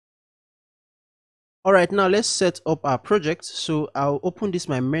All right, now let's set up our project. So I'll open this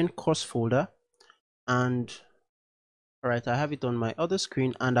my MERN course folder, and all right, I have it on my other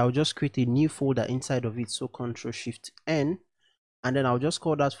screen, and I'll just create a new folder inside of it. So Ctrl+Shift+N, and then I'll just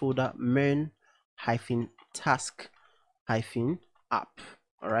call that folder MERN-task-app.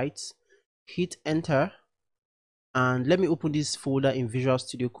 All right, hit enter, and let me open this folder in Visual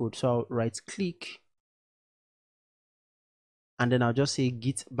Studio Code. So I'll right click, and then I'll just say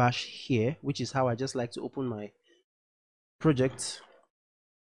git bash here, which is how I just like to open my project.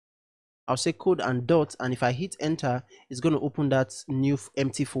 I'll say code and dot, and if I hit enter, it's going to open that new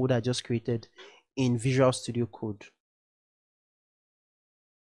empty folder I just created in Visual Studio Code.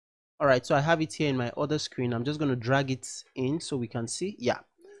 All right, so I have it here in my other screen. I'm just going to drag it in so we can see. Yeah,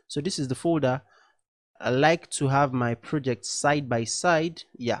 so this is the folder. I like to have my project side by side.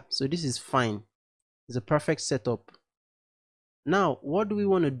 Yeah, so this is fine. It's a perfect setup. Now, what do we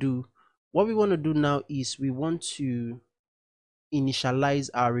want to do? What we want to do now is we want to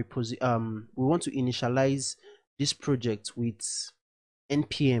initialize our we want to initialize this project with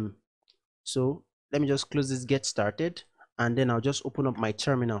npm. So let me just close this get started, and then I'll just open up my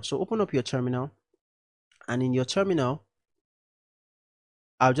terminal. So open up your terminal, and in your terminal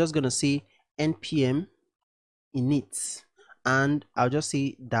I'm just gonna say npm init, and I'll just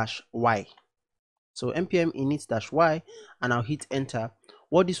say -y. So npm init -y, and I'll hit enter.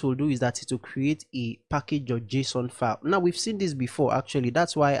 What this will do is that it will create a package.json file. Now we've seen this before, actually.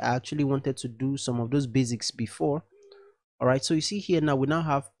 That's why I actually wanted to do some of those basics before. All right, so you see here now we now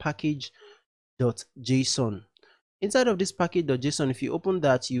have package.json. Inside of this package.json, if you open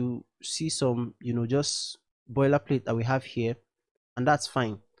that, you see some, just boilerplate that we have here, and that's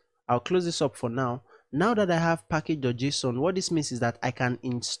fine. I'll close this up for now. Now that I have package.json, what this means is that I can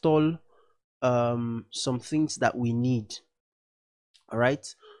install some things that we need. All right,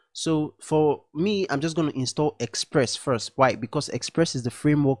 so for me, I'm just going to install Express first. Why? Because Express is the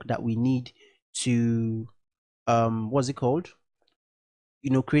framework that we need to what's it called,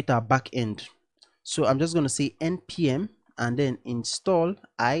 create our backend. So I'm just going to say npm and then install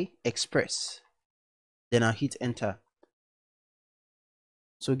Express, then I'll hit enter.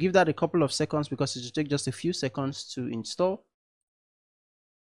 So give that a couple of seconds because it should take just a few seconds to install.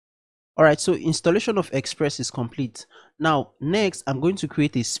 All right, so installation of Express is complete. Now, next, I'm going to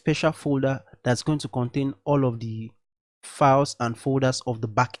create a special folder that's going to contain all of the files and folders of the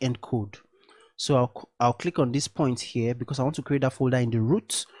backend code. So I'll click on this point here because I want to create that folder in the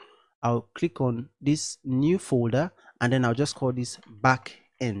root. I'll click on this new folder, and then I'll just call this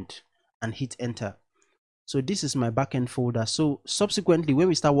backend and hit enter. So this is my backend folder. So subsequently, when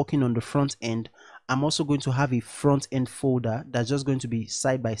we start working on the front end, I'm also going to have a front end folder that's just going to be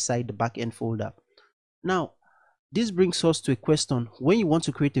side by side the backend folder. Now, this brings us to a question. When you want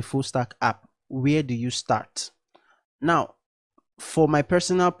to create a full stack app, where do you start? Now, for my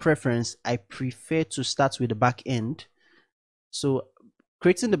personal preference, I prefer to start with the backend. So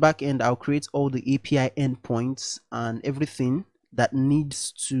creating the backend, I'll create all the API endpoints and everything that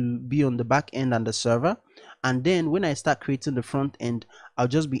needs to be on the back end and the server, and then when I start creating the front end, I'll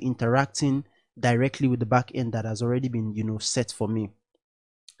just be interacting directly with the back end that has already been set for me.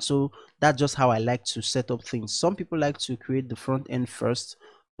 So that's just how I like to set up things. Some people like to create the front end first,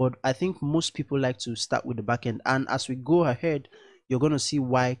 but I think most people like to start with the back end, and as we go ahead, you're going to see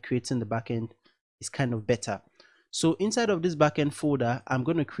why creating the back end is kind of better. So inside of this backend folder, I'm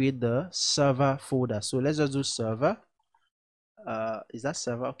going to create the server folder. So let's just do server. Is that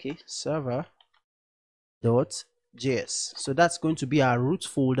server? Okay, server.js. So that's going to be our root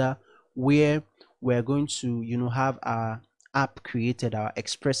folder where we're going to have our app created, our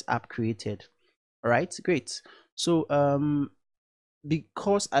Express app created. All right, great. So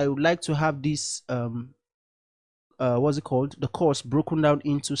because I would like to have this what's it called, the course broken down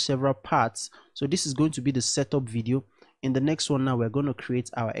into several parts, so this is going to be the setup video. In the next one, now we're going to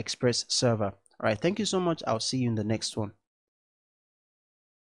create our Express server. All right, thank you so much. I'll see you in the next one.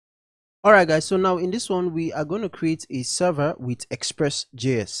 All right, guys, so now in this one we are going to create a server with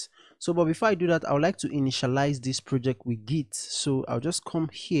Express.js. So but before I do that, I would like to initialize this project with git. So I'll just come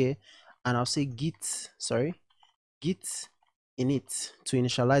here and I'll say git init to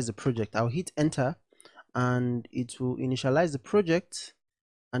initialize the project. I'll hit enter and it will initialize the project,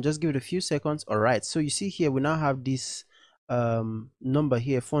 and just give it a few seconds. All right, so you see here we now have this number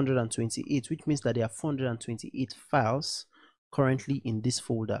here, 428, which means that there are 428 files currently in this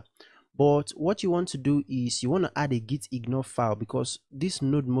folder. But what you want to do is you want to add a git ignore file, because this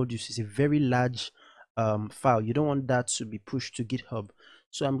node modules is a very large file. You don't want that to be pushed to GitHub.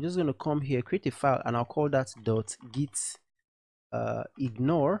 So I'm just going to come here, create a file, and I'll call that .git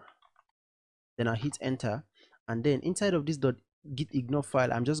ignore. then I'll hit enter, and then inside of this .gitignore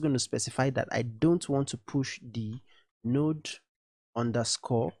file, I'm just going to specify that I don't want to push the node_modules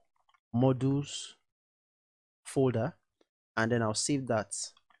folder, and then I'll save that.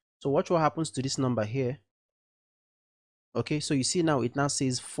 So watch what happens to this number here. Okay, so you see now it now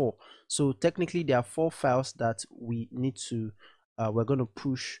says 4. So technically there are 4 files that we need to we're going to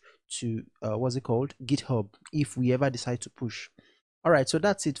push to what's it called, GitHub, if we ever decide to push. All right, so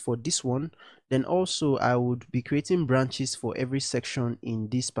that's it for this one. Then also I would be creating branches for every section in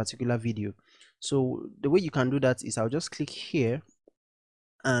this particular video. So the way you can do that is I'll just click here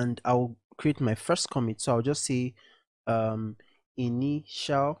and I'll create my first commit. So I'll just say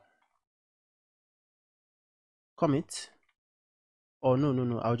initial commit, or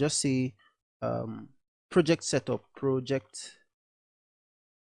no, I'll just say project setup,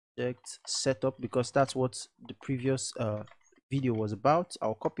 because that's what the previous video was about.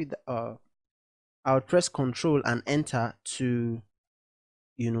 I'll copy the I'll press Ctrl and enter to,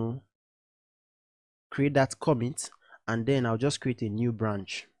 you know, create that commit, and then I'll just create a new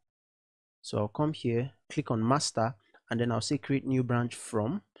branch. So I'll come here, click on master, and then I'll say create new branch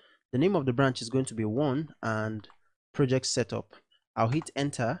from. The name of the branch is going to be 1 and project setup. I'll hit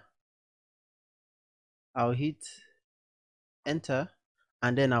enter.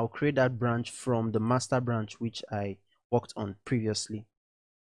 And then I'll create that branch from the master branch which I worked on previously.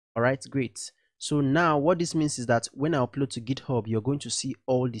 All right, great. So now what this means is that when I upload to GitHub, you're going to see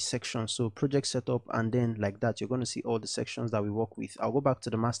all the sections. So project setup, and then like that, you're going to see all the sections that we work with. I'll go back to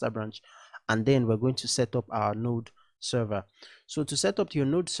the master branch, and then we're going to set up our node server. So to set up your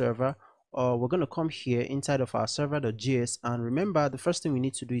node server, we're going to come here inside of our server.js, and remember the first thing we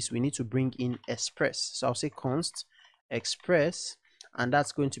need to do is we need to bring in express. So I'll say const express, and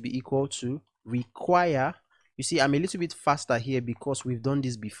that's going to be equal to require. You see, I'm a little bit faster here because we've done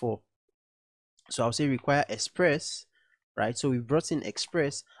this before. So I'll say require express, right? So we've brought in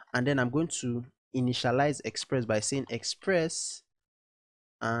express, and then I'm going to initialize express by saying express,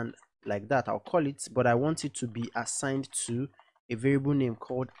 and like that I'll call it, but I want it to be assigned to a variable name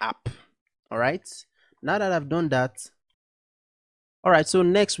called app. All right, now that I've done that, all right, so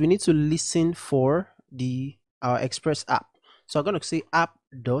next we need to listen for our express app. So I'm going to say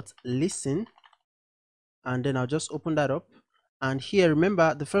app.listen, and then I'll just open that up. And here,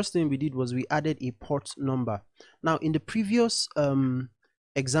 remember, the first thing we did was we added a port number. Now in the previous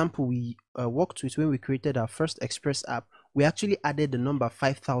example we worked with, when we created our first express app, we actually added the number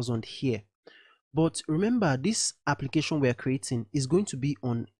 5000 here. But remember, this application we're creating is going to be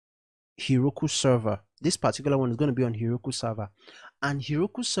on Heroku server. This particular one is going to be on Heroku server, and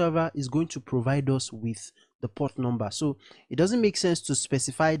Heroku server is going to provide us with the port number. So it doesn't make sense to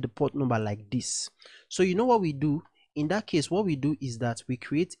specify the port number like this. So you know what we do in that case? What we do is that we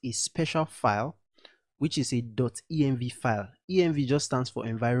create a special file, which is a .env file. Env just stands for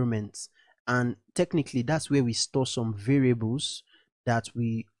environment, and technically that's where we store some variables that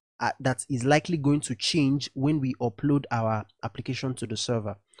that is likely going to change when we upload our application to the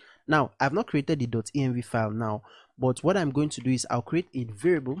server. Now I've not created the .env file now, but what I'm going to do is I'll create a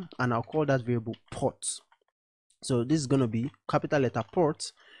variable, and I'll call that variable port. So this is going to be capital letter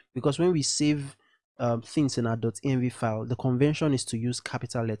port, because when we save things in our .env file, the convention is to use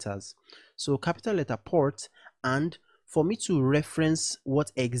capital letters. So capital letter port, and for me to reference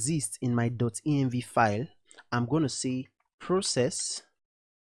what exists in my .env file, I'm going to say process.env,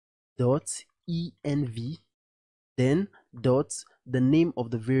 then the name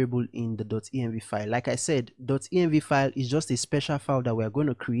of the variable in the .env file. Like I said, .env file is just a special file that we're going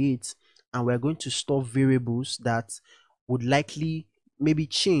to create, and we're going to store variables that would likely maybe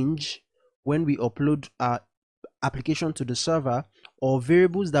change when we upload our application to the server, or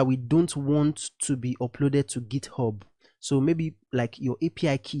variables that we don't want to be uploaded to GitHub. So maybe like your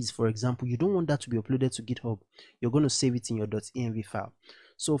API keys, for example, you don't want that to be uploaded to GitHub. You're going to save it in your .env file.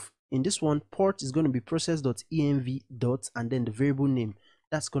 So in this one, port is going to be process.env and then the variable name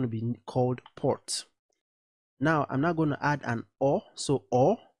that's going to be called port. Now I'm not going to add an or, so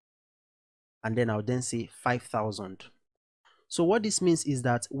or, and then I'll then say 5000. So what this means is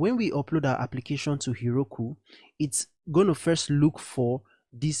that when we upload our application to Heroku, it's going to first look for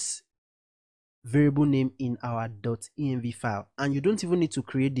this variable name in our .env file, and you don't even need to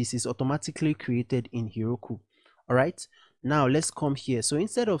create this. It's automatically created in Heroku. All right, now let's come here. So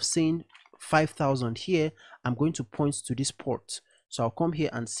instead of saying 5000 here, I'm going to point to this port. So I'll come here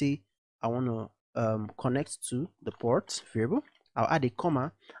and say I want to connect to the port variable. I'll add a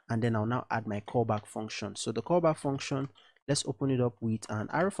comma, and then I'll now add my callback function. So the callback function, let's open it up with an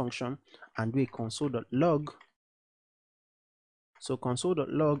arrow function and do a console.log So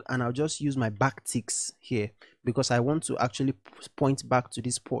console.log, and I'll just use my backticks here because I want to actually point back to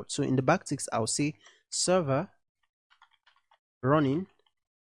this port. So in the backticks, I'll say server running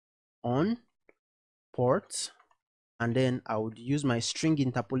on port, and then I would use my string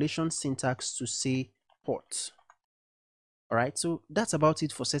interpolation syntax to say port. All right, so that's about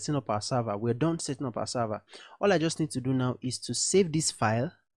it for setting up our server. We're done setting up our server. All I just need to do now is to save this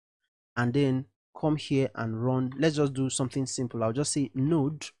file and then come here and run. Let's just do something simple. I'll just say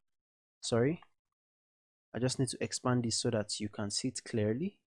node. Sorry, I just need to expand this so that you can see it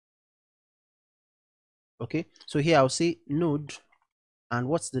clearly. Okay, so here I'll say node, and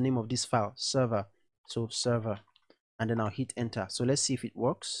what's the name of this file? Server. So server, and then I'll hit enter. So let's see if it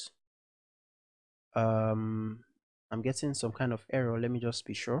works. I'm getting some kind of error. Let me just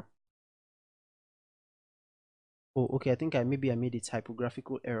be sure. Oh, okay, I think maybe I made a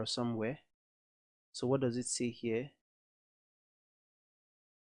typographical error somewhere. So what does it say here?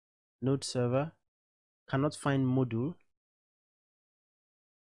 Node server cannot find module.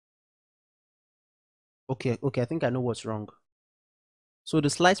 Okay, I think I know what's wrong. So the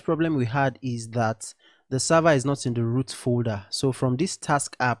slight problem we had is that the server is not in the root folder. So from this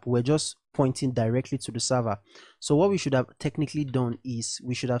task app, we're just pointing directly to the server. So what we should have technically done is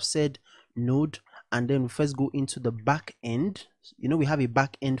we should have said node, and then we first go into the back end. You know, we have a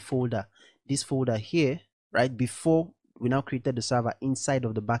back end folder, this folder here, right? Before we now created the server inside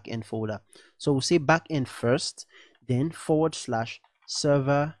of the back end folder. So we'll say back end first, then /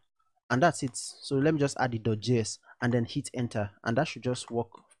 server, and that's it. So let me just add the .js and then hit enter, and that should just work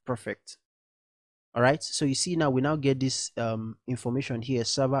perfect. All right, so you see now we now get this information here,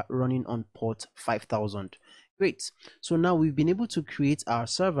 server running on port 5000. Great. So now we've been able to create our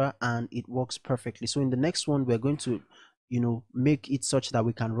server and it works perfectly. So in the next one, we're going to, make it such that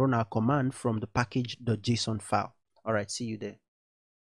we can run our command from the package.json file. All right, see you there.